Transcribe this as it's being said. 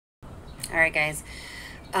Alright guys,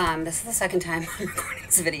 this is the second time I'm recording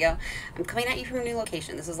this video. I'm coming at you from a new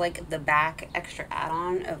location. This is like the back extra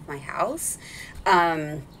add-on of my house.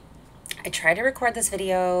 I tried to record this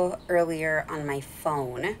video earlier on my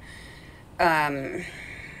phone, and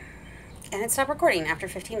it stopped recording after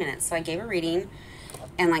 15 minutes. So I gave a reading,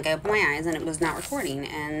 and like I opened my eyes and it was not recording,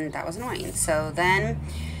 and that was annoying. So then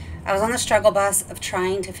I was on the struggle bus of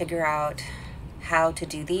trying to figure out how to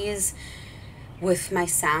do these with my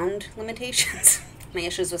sound limitations, my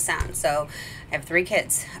issues with sound. So I have 3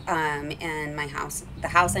 kids, and my house, the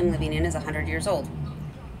house I'm living in, is 100 years old.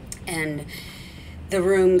 And the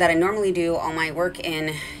room that I normally do all my work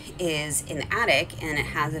in is in the attic, and it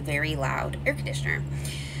has a very loud air conditioner.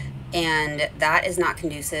 And that is not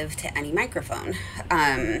conducive to any microphone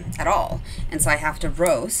at all. And so I have to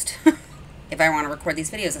roast if I want to record these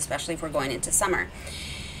videos, especially if we're going into summer.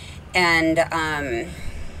 And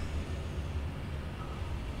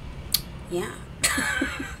yeah.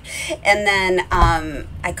 And then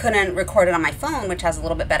I couldn't record it on my phone, which has a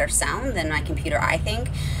little bit better sound than my computer, I think,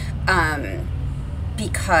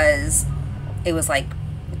 because it was like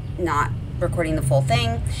not recording the full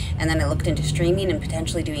thing. And then I looked into streaming and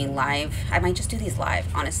potentially doing live. I might just do these live,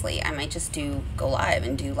 honestly. I might just go live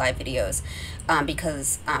and do live videos,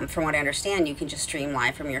 because from what I understand, you can just stream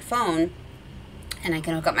live from your phone, and I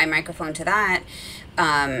can hook up my microphone to that,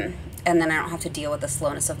 and then I don't have to deal with the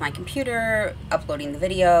slowness of my computer uploading the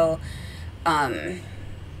video, all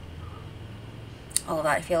of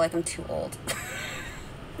that. I feel like I'm too old.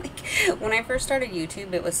 Like, when I first started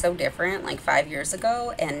YouTube, it was so different, like 5 years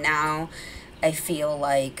ago, and now I feel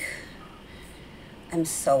like I'm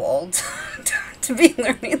so old to be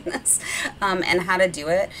learning this, and how to do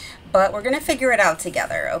it. But we're going to figure it out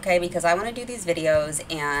together, okay? Because I want to do these videos,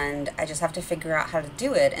 and I just have to figure out how to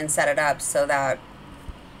do it and set it up so that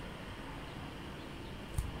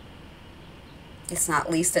it's not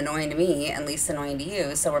least annoying to me and least annoying to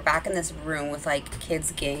you. So we're back in this room with like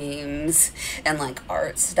kids games and like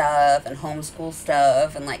art stuff and homeschool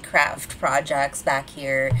stuff and like craft projects back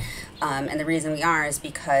here. And the reason we are is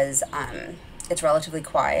because it's relatively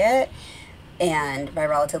quiet. And by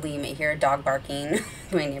relatively, you may hear a dog barking,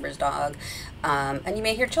 my neighbor's dog, and you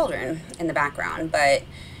may hear children in the background. But,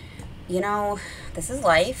 you know, this is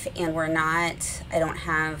life, and I don't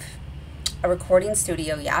have a recording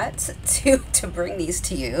studio yet to bring these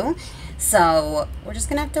to you. So we're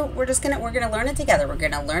gonna learn it together. We're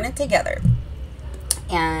gonna learn it together.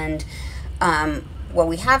 And what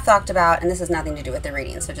we have talked about, and this has nothing to do with the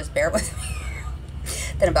reading, so just bear with me.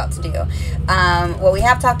 That I'm about to do. What we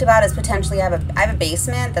have talked about is potentially I have a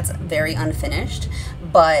basement that's very unfinished,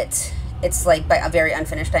 but it's like, by very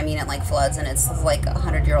unfinished I mean it like floods, and it's like a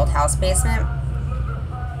 100-year-old house basement.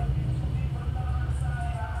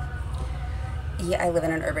 Yeah, I live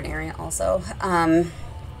in an urban area also,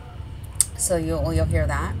 so you'll hear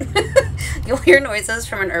that. You'll hear noises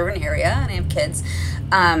from an urban area, and I have kids.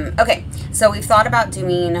 Okay, so we've thought about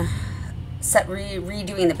doing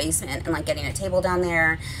redoing the basement and like getting a table down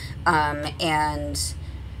there, and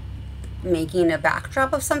making a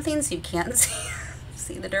backdrop of something so you can't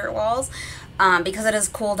see the dirt walls, because it is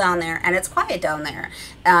cool down there and it's quiet down there,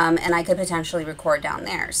 and I could potentially record down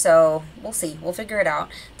there. So we'll see. We'll figure it out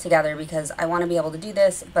together, because I want to be able to do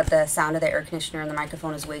this, but the sound of the air conditioner and the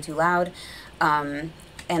microphone is way too loud, and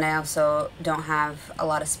I also don't have a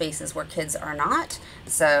lot of spaces where kids are not.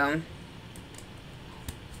 So,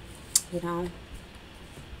 you know,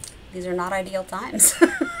 these are not ideal times.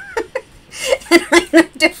 And I'm no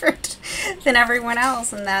different than everyone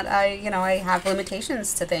else, in that I have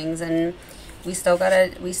limitations to things, and we still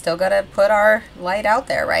gotta put our light out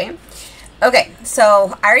there, right? Okay,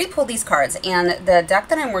 so I already pulled these cards, and the deck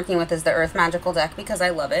that I'm working with is the Earth Magical deck, because I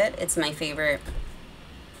love it. It's my favorite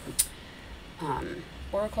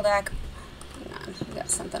oracle deck. Hang on, we got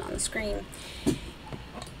something on the screen.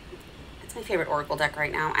 It's my favorite oracle deck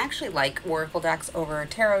right now. I actually like oracle decks over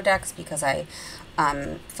tarot decks, because I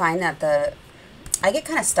find that I get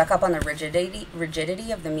kind of stuck up on the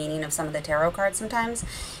rigidity of the meaning of some of the tarot cards sometimes.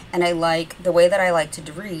 And the way that I like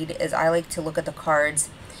to read is I like to look at the cards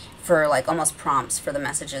for like almost prompts for the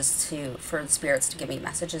messages for the spirits to give me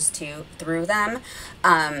messages through them.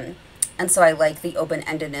 And so I like the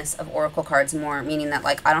open-endedness of oracle cards more, meaning that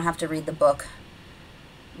like I don't have to read the book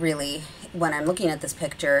really when I'm looking at this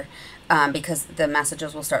picture, because the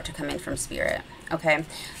messages will start to come in from spirit. Okay,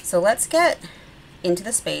 so let's get into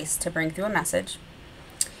the space to bring through a message.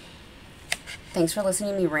 Thanks for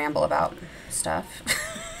listening to me ramble about stuff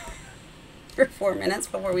for 4 minutes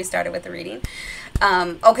before we started with the reading.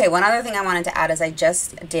 Okay, one other thing I wanted to add is I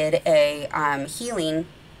just did a healing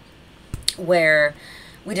where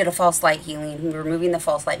we did a false light healing. We were removing the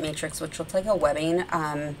false light matrix, which looked like a webbing.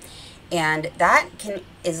 And that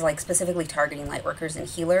is like specifically targeting light workers and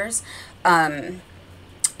healers. And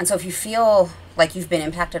so if you feel like you've been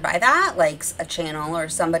impacted by that, like a channel or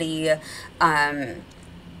somebody,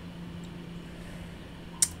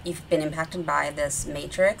 you've been impacted by this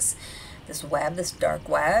matrix, this web, this dark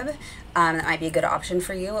web, that might be a good option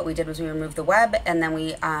for you. What we did was we removed the web, and then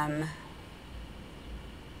we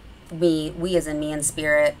as in me and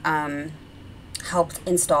spirit, helped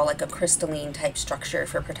install like a crystalline type structure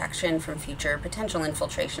for protection from future potential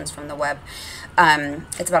infiltrations from the web.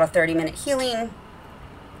 It's about a 30-minute healing,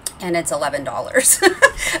 and it's $11.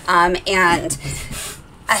 And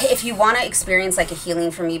if you want to experience like a healing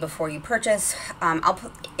from me before you purchase, I'll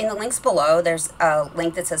put in the links below, there's a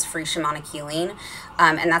link that says free shamanic healing.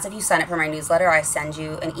 And that's if you sign up for my newsletter. I send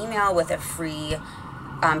you an email with a free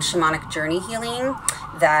shamanic journey healing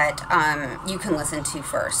that you can listen to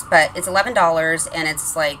first. But it's $11, and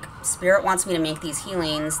it's like spirit wants me to make these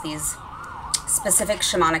healings, these specific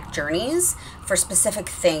shamanic journeys for specific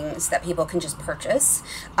things that people can just purchase,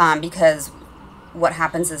 because what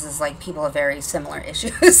happens is like people have very similar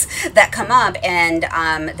issues that come up, and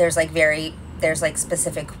there's like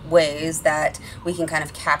specific ways that we can kind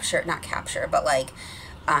of not capture, but like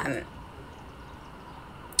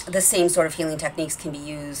the same sort of healing techniques can be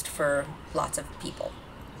used for lots of people,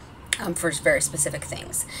 for very specific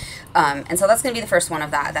things. And so that's going to be the first one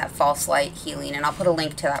of that false light healing, and I'll put a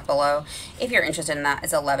link to that below if you're interested in that.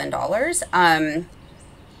 It's $11.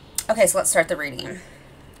 Okay, so let's start the reading.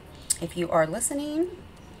 If you are listening,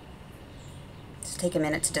 just take a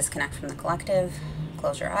minute to disconnect from the collective,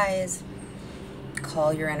 close your eyes,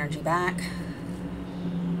 call your energy back.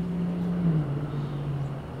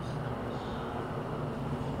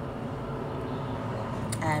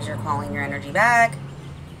 As you're calling your energy back,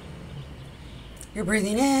 you're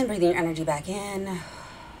breathing in, breathing your energy back in,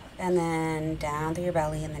 and then down through your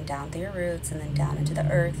belly, and then down through your roots, and then down into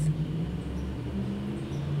the earth.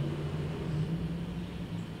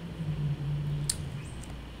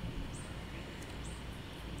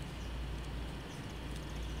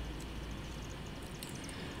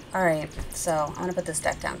 All right, so I'm gonna put this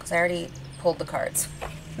deck down because I already pulled the cards.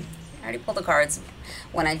 I already pulled the cards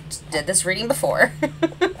when I did this reading before.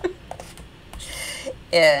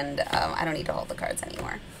 And I don't need to hold the cards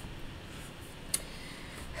anymore.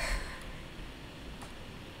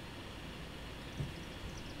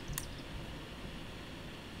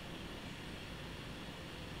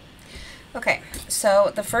 Okay,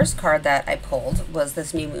 so the first card that I pulled was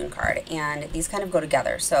this new moon card, and these kind of go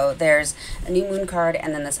together. So there's a new moon card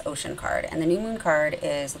and then this ocean card. And the new moon card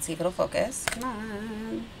is, let's see if it'll focus. Come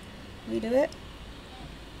on. Will you do it?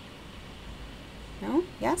 No?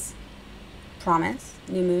 Yes? Promise.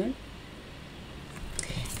 New moon.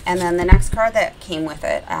 And then the next card that came with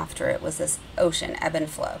it after it was this ocean, ebb and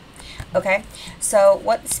flow. Okay, so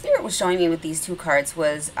what Spirit was showing me with these two cards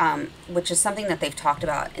was, which is something that they've talked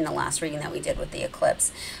about in the last reading that we did with the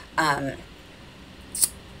eclipse,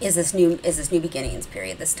 is this new beginnings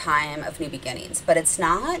period, this time of new beginnings. But it's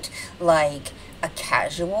not like a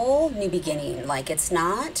casual new beginning. Like it's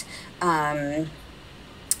not, how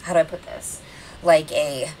do I put this? Like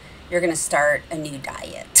you're going to start a new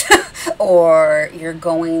diet or you're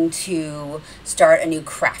going to start a new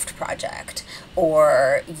craft project,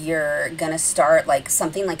 or you're going to start like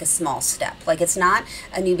something like a small step. Like it's not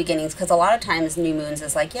a new beginnings, because a lot of times new moons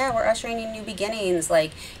is like, yeah, we're ushering in new beginnings.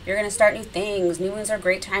 Like you're going to start new things. New moons are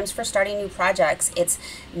great times for starting new projects. It's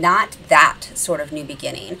not that sort of new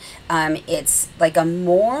beginning. It's like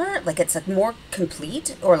it's a more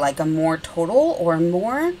complete, or like a more total, or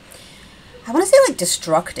more, I want to say like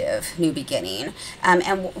destructive new beginning.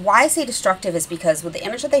 And why I say destructive is because with the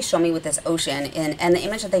image that they show me with this ocean and the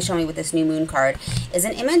image that they show me with this new moon card is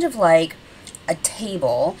an image of like a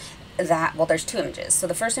table that, well, there's two images. So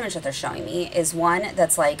the first image that they're showing me is one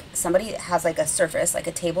that's like somebody has like a surface, like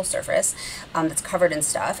a table surface, that's covered in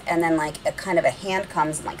stuff, and then like a kind of a hand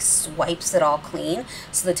comes and like swipes it all clean,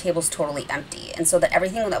 so the table's totally empty, and so that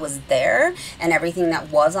everything that was there and everything that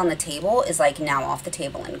was on the table is like now off the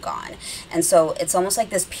table and gone. And so it's almost like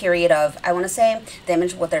this period of, I want to say the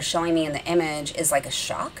image, what they're showing me in the image is like a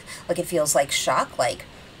shock. Like it feels like shock, like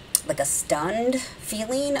a stunned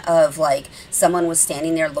feeling of like someone was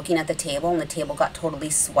standing there looking at the table and the table got totally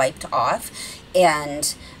swiped off,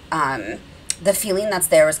 and the feeling that's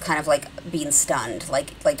there is kind of like being stunned,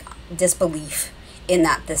 like disbelief in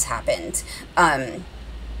that this happened.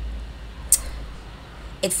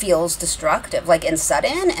 It feels destructive, like and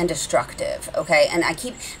sudden and destructive. Okay, and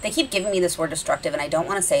they keep giving me this word destructive, and I don't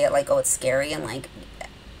want to say it like, oh, it's scary and like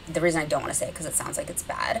the reason I don't want to say it because it sounds like it's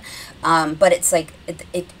bad, but it's like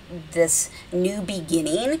this new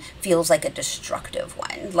beginning feels like a destructive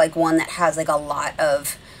one, like one that has like a lot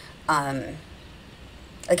of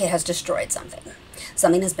like it has destroyed something.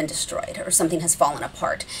 Something has been destroyed or something has fallen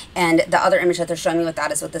apart. And the other image that they're showing me with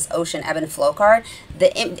that is with this ocean ebb and flow card.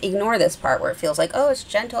 Ignore this part where it feels like, oh, it's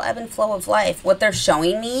gentle ebb and flow of life. What they're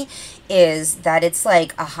showing me is that it's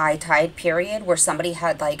like a high tide period where somebody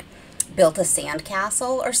had like built a sand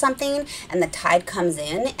castle or something, and the tide comes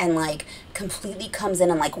in and like completely comes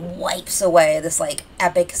in and like wipes away this like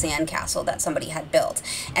epic sand castle that somebody had built.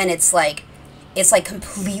 And it's like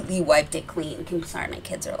completely wiped it clean. I'm sorry, my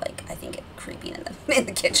kids are like, I think, creeping in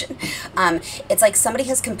the kitchen. It's like somebody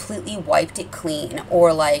has completely wiped it clean,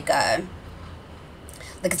 or like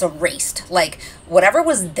it's erased. Like whatever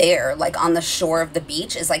was there, like on the shore of the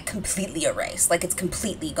beach, is like completely erased. Like it's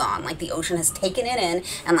completely gone. Like the ocean has taken it in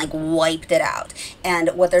and like wiped it out. And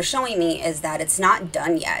what they're showing me is that it's not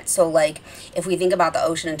done yet. So like if we think about the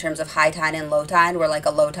ocean in terms of high tide and low tide, where like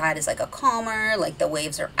a low tide is like a calmer, like the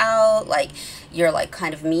waves are out, like you're like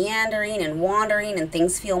kind of meandering and wandering and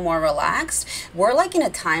things feel more relaxed. We're like in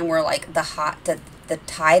a time where like the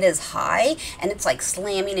tide is high and it's like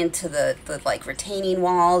slamming into the like retaining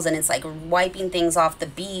walls, and it's like wiping things off the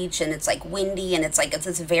beach, and it's like windy, and it's like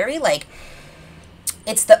it's very like,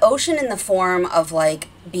 it's the ocean in the form of like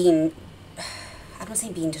being, I don't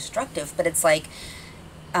say being destructive, but it's like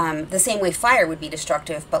the same way fire would be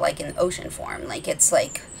destructive, but like in ocean form. Like it's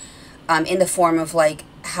like in the form of like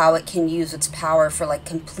how it can use its power for like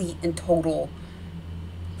complete and total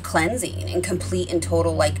cleansing and complete and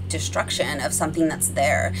total like destruction of something that's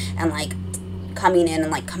there, and like coming in and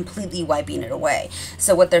like completely wiping it away.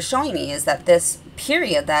 So what they're showing me is that this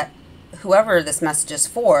period that whoever this message is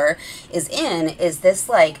for is in is this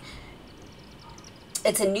like,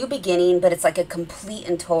 it's a new beginning, but it's like a complete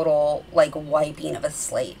and total like wiping of a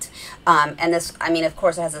slate. And this, I mean, of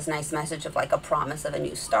course, it has this nice message of like a promise of a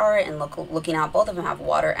new start, and looking out. Both of them have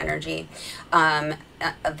water energy.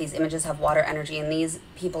 Of these images have water energy, and these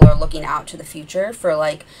people are looking out to the future for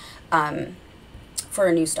like for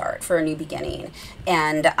a new start, for a new beginning.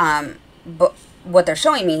 And but what they're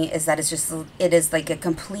showing me is that it is like a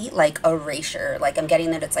complete like erasure. Like I'm getting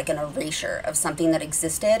that it's like an erasure of something that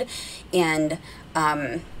existed and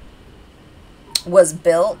was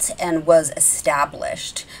built and was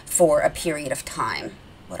established for a period of time.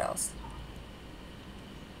 What else?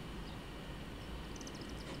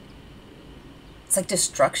 It's like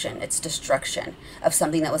destruction. It's destruction of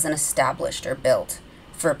something that wasn't established or built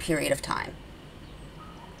for a period of time.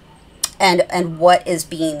 And what is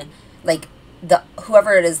being like,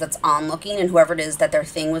 whoever it is that's onlooking and whoever it is that their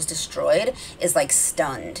thing was destroyed is like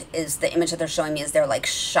stunned. Is the image that they're showing me is they're like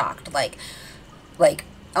shocked, like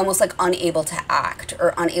almost like unable to act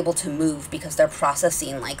or unable to move, because they're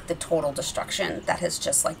processing like the total destruction that has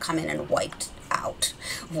just like come in and wiped out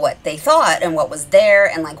what they thought and what was there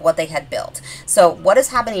and like what they had built. So what is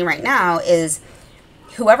happening right now is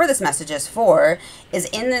whoever this message is for is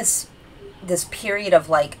in this period of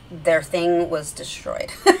like their thing was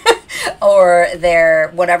destroyed or their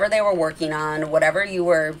whatever they were working on, whatever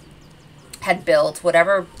you had built,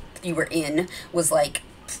 whatever you were in was like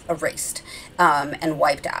erased and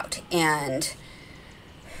wiped out, and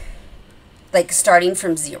like starting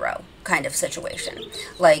from zero kind of situation,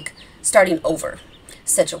 like starting over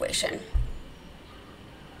situation.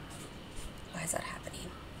 Why is that happening?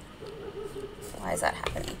 Why is that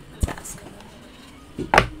happening? Let's ask.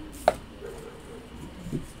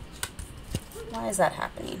 Why is that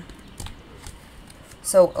happening?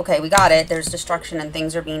 So, okay, we got it. There's destruction and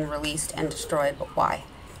things are being released and destroyed, but why?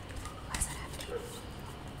 Why is that happening?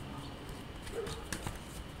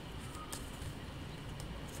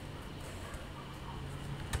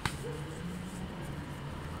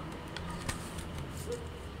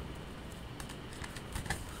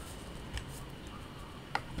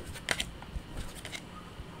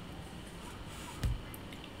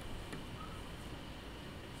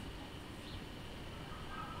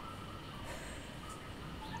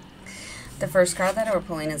 The first card that we're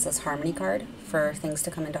pulling is this harmony card for things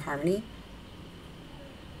to come into harmony.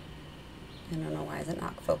 I don't know why is it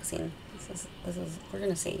not focusing. This is we're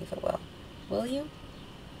gonna see if it will. Will you?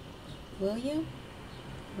 Will you?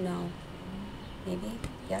 No. Maybe?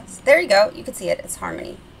 Yes. There you go. You can see it. It's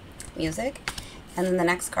harmony. Music. And then the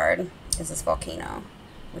next card is this volcano,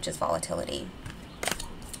 which is volatility.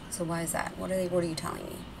 So why is that? What are you telling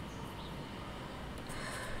me?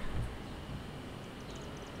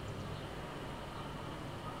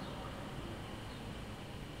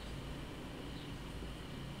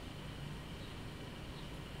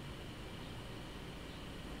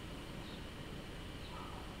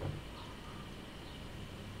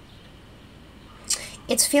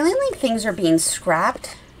 It's feeling like things are being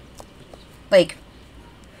scrapped, like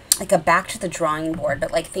a back to the drawing board,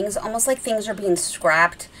 but like things, almost like things are being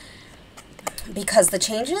scrapped because the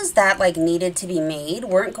changes that like needed to be made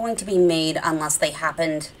weren't going to be made unless they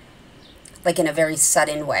happened like in a very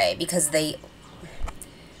sudden way, because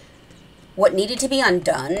what needed to be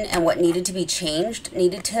undone and what needed to be changed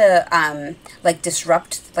needed to like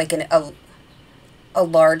disrupt like a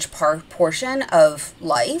large portion of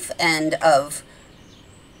life and of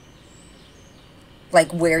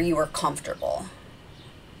like where you were comfortable.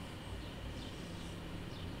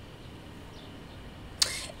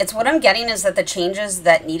 It's what I'm getting is that the changes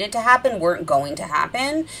that needed to happen weren't going to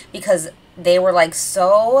happen because they were like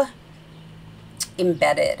so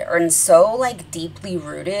embedded or so like deeply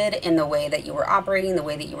rooted in the way that you were operating, the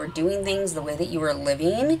way that you were doing things, the way that you were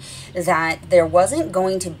living, that there wasn't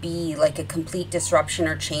going to be like a complete disruption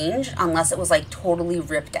or change unless it was like totally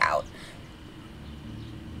ripped out.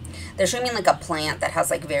 They're showing me like a plant that has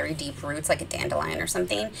like very deep roots, like a dandelion or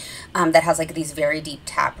something, that has like these very deep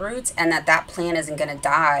tap roots, and that plant isn't going to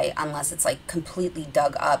die unless it's like completely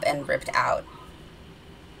dug up and ripped out.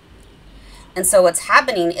 And so what's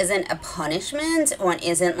happening isn't a punishment, or it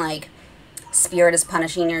isn't like spirit is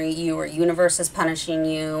punishing you or universe is punishing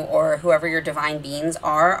you or whoever your divine beings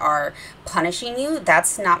are punishing you.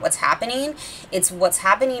 That's not what's happening. It's what's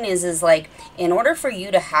happening is like in order for you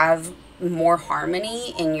to have more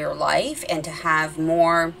harmony in your life and to have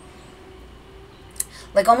more,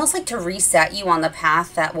 like almost like to reset you on the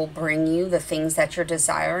path that will bring you the things that you're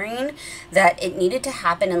desiring, that it needed to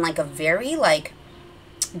happen in like a very like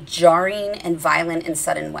jarring and violent and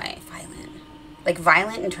sudden way.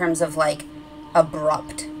 Violent in terms of like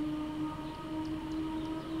abrupt.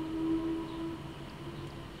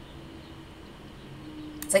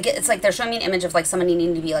 It's like they're showing me an image of like somebody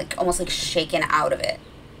needing to be like almost like shaken out of it.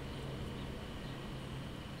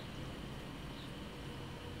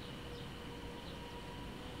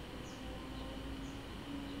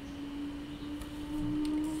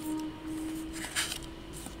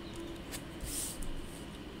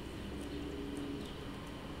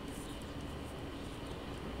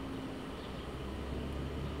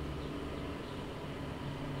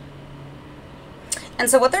 And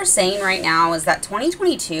so what they're saying right now is that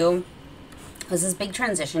 2022 was this big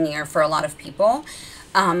transition year for a lot of people,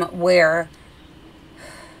 where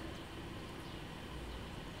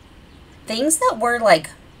things that were like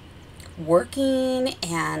working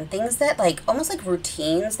and things that like almost like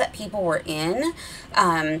routines that people were in,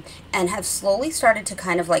 and have slowly started to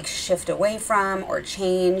kind of like shift away from or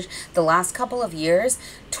change the last couple of years.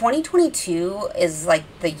 2022 is like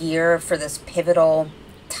the year for this pivotal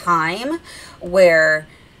time where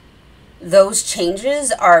those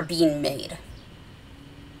changes are being made.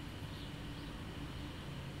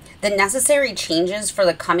 The necessary changes for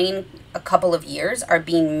the coming a couple of years are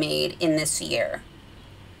being made in this year,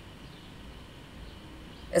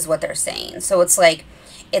 is what they're saying. So it's like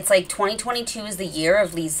 2022 is the year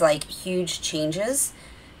of these like huge changes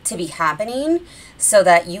to be happening, so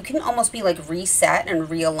that you can almost be like reset and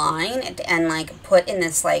realign and like put in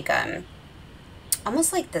this like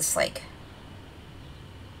almost like this like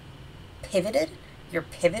you're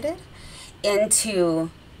pivoted into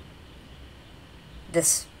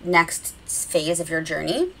this next phase of your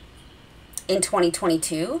journey in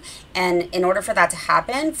 2022. And in order for that to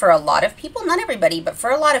happen, for a lot of people, not everybody, but for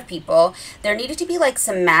a lot of people, there needed to be like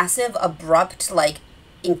some massive abrupt like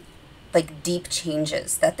deep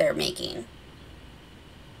changes that they're making.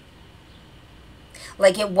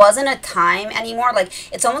 Like it wasn't a time anymore. Like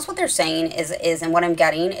it's almost what they're saying is and what I'm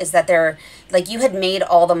getting is that they're like, you had made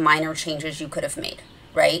all the minor changes you could have made,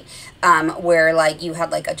 right? Where like you had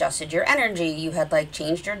like adjusted your energy, you had like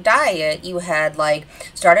changed your diet, you had like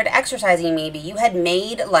started exercising, maybe you had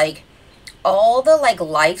made like all the like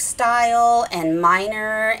lifestyle and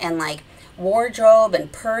minor and like wardrobe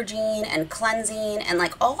and purging and cleansing and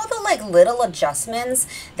like all the like little adjustments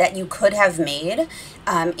that you could have made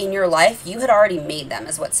in your life. You had already made them,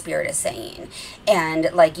 is what Spirit is saying. And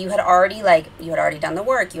like you had already done the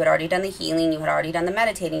work, you had already done the healing, you had already done the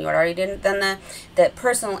meditating, you had already done the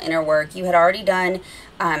personal inner work, you had already done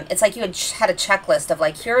it's like you had a checklist of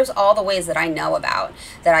like, here's all the ways that I know about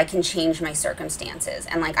that I can change my circumstances.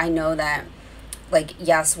 And like I know that like,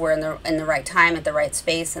 yes, we're in the right time at the right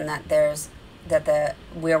space, and that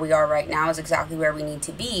where we are right now is exactly where we need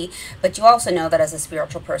to be. But you also know that as a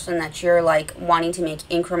spiritual person that you're like wanting to make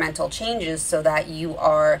incremental changes so that you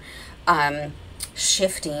are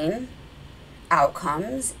shifting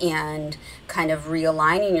outcomes and kind of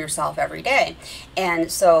realigning yourself every day.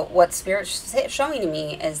 And so what Spirit's showing to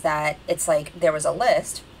me is that it's like there was a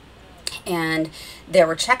list And there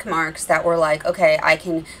were check marks that were like, okay, I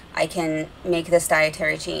can make this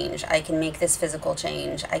dietary change, I can make this physical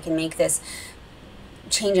change, I can make this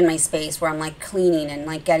change in my space where I'm like cleaning and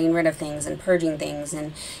like getting rid of things and purging things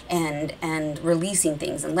and releasing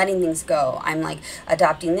things and letting things go. I'm like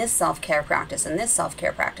adopting this self-care practice and this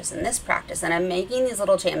self-care practice and this practice, and I'm making these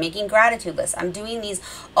little changes. I'm making gratitude lists. I'm doing these,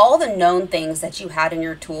 all the known things that you had in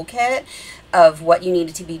your toolkit of what you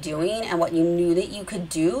needed to be doing and what you knew that you could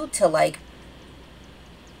do to like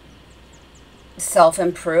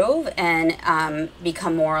self-improve and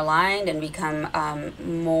become more aligned and become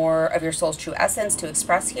more of your soul's true essence to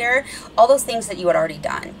express here. All those things that you had already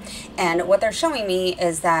done. And what they're showing me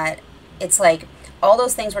is that it's like all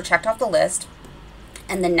those things were checked off the list,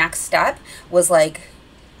 and the next step was like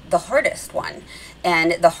the hardest one.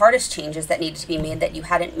 And the hardest changes that needed to be made that you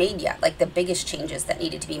hadn't made yet, like the biggest changes that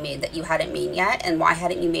needed to be made that you hadn't made yet. And why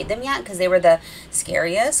hadn't you made them yet? Because they were the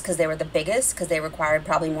scariest, because they were the biggest, because they required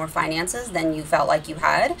probably more finances than you felt like you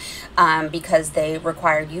had, because they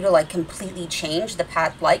required you to like completely change the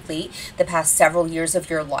path, likely the past several years of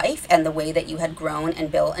your life and the way that you had grown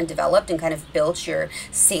and built and developed and kind of built your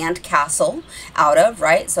sand castle out of,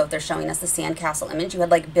 right? So if they're showing us the sand castle image, you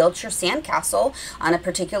had like built your sand castle on a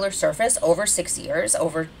particular surface over 6 years,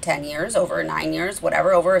 over 10 years, over 9 years,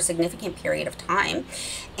 whatever, over a significant period of time.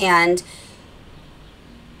 And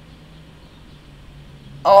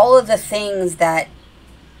all of the things that,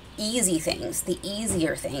 easy things, the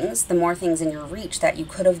easier things, the more things in your reach that you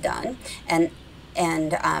could have done and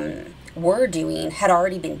were doing had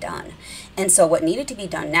already been done. And so what needed to be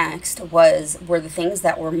done next were the things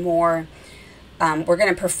that were more, we're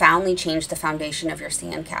going to profoundly change the foundation of your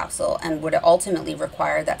sandcastle, and would ultimately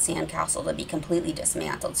require that sandcastle to be completely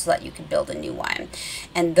dismantled so that you could build a new one.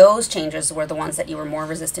 And those changes were the ones that you were more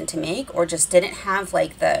resistant to make, or just didn't have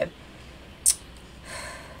like the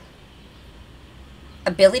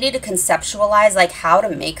ability to conceptualize like how to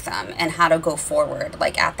make them and how to go forward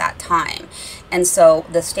like at that time. And so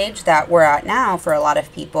the stage that we're at now for a lot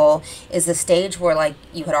of people is the stage where like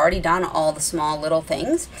you had already done all the small little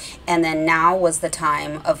things, and then now was the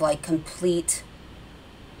time of like complete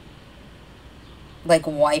like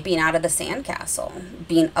wiping out of the sandcastle,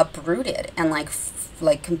 being uprooted and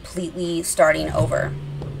like completely starting over.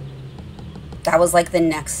 That was like the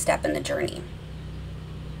next step in the journey.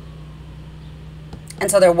 And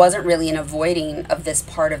so there wasn't really an avoiding of this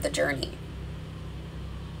part of the journey.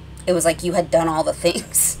 It was like you had done all the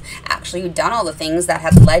things. Actually, you'd done all the things that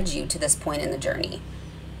had led you to this point in the journey.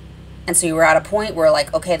 And so you were at a point where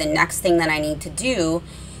like, okay, the next thing that I need to do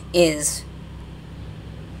is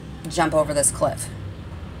jump over this cliff.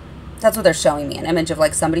 That's what they're showing me, an image of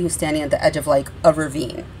like somebody who's standing at the edge of like a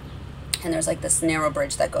ravine. And there's like this narrow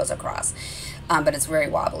bridge that goes across. But it's very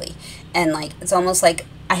wobbly. And like, it's almost like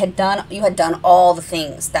you had done all the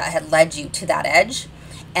things that had led you to that edge.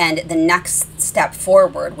 And the next step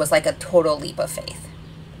forward was like a total leap of faith.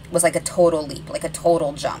 It was like a total leap, like a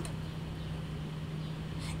total jump.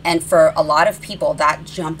 And for a lot of people, that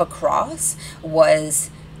jump across was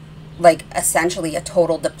like essentially a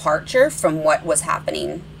total departure from what was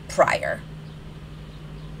happening prior.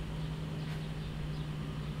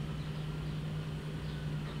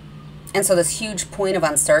 And so this huge point of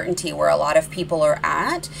uncertainty where a lot of people are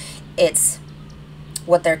at, it's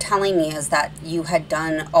what they're telling me is that you had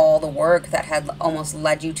done all the work that had almost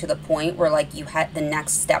led you to the point where like you had, the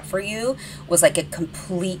next step for you was like a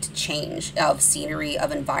complete change of scenery,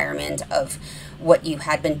 of environment, of what you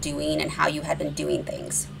had been doing and how you had been doing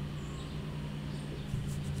things.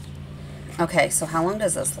 Okay, so how long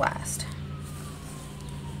does this last?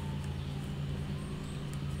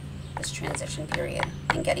 This transition period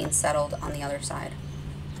and getting settled on the other side.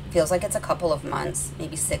 Feels like it's a couple of months,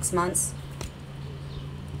 maybe 6 months.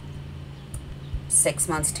 6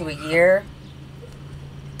 months to a year.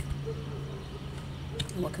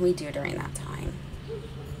 And what can we do during that time?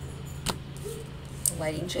 The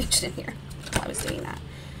lighting changed in here while I was doing that.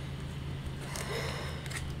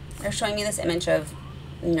 They're showing me this image of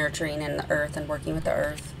nurturing in the earth and working with the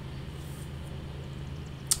earth.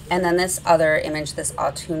 And then this other image, this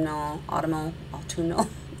autumnal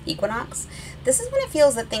equinox. This is when it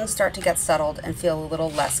feels that things start to get settled and feel a little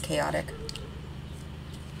less chaotic.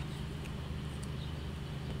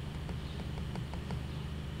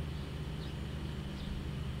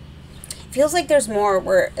 It feels like there's more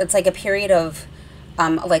where it's like a period of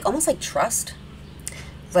like almost like trust.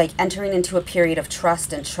 Like entering into a period of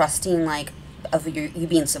trust and trusting like of you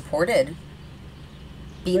being supported.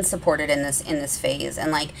 being supported in this phase.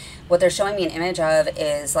 And like what they're showing me an image of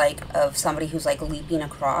is like of somebody who's like leaping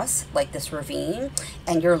across like this ravine,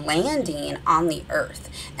 and you're landing on the earth.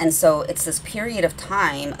 And so it's this period of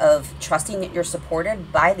time of trusting that you're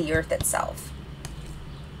supported by the earth itself.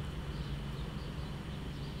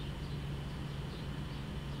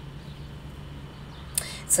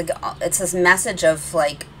 It's like, it's this message of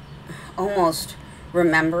like almost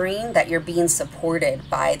remembering that you're being supported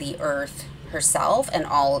by the earth herself and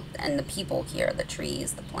the people here, the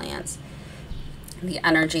trees, the plants, the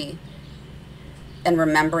energy, and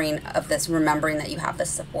remembering that you have this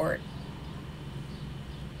support,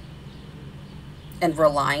 and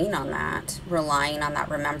relying on that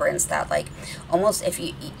remembrance, that like almost if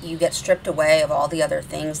you get stripped away of all the other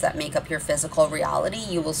things that make up your physical reality,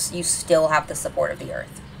 you still have the support of the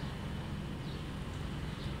earth.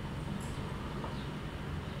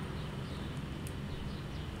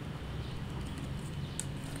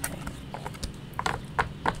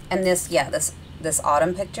 And this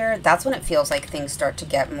autumn picture, that's when it feels like things start to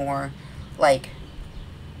get more like,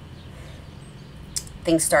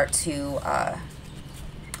 things start to how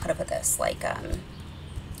to put this, like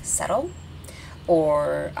settle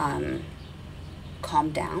or calm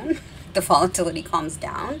down. The volatility calms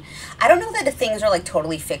down. I don't know that the things are like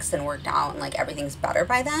totally fixed and worked out and like everything's better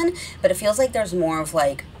by then, but it feels like there's more of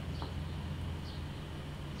like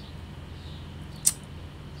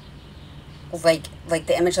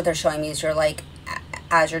the image that they're showing me is you're like,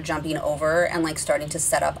 as you're jumping over and like starting to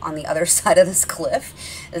set up on the other side of this cliff,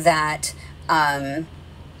 that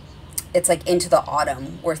it's like into the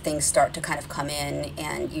autumn where things start to kind of come in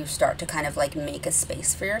and you start to kind of like make a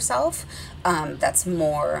space for yourself that's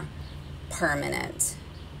more permanent.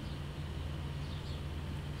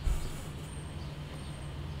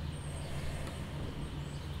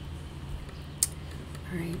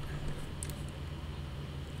 All right,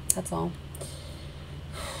 that's all.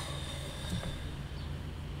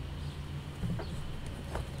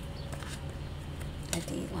 I have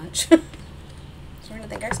to eat lunch. So we're going to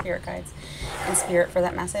thank our spirit guides and spirit for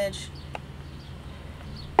that message.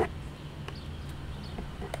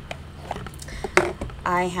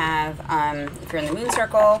 I have, if you're in the moon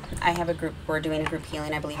circle, I have a group, we're doing a group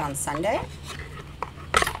healing, I believe, on Sunday.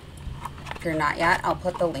 If you're not yet, I'll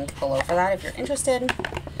put the link below for that if you're interested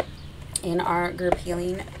in our group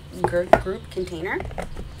healing group container.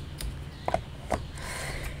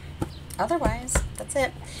 Otherwise, that's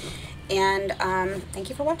it. And thank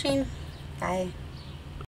you for watching. Bye.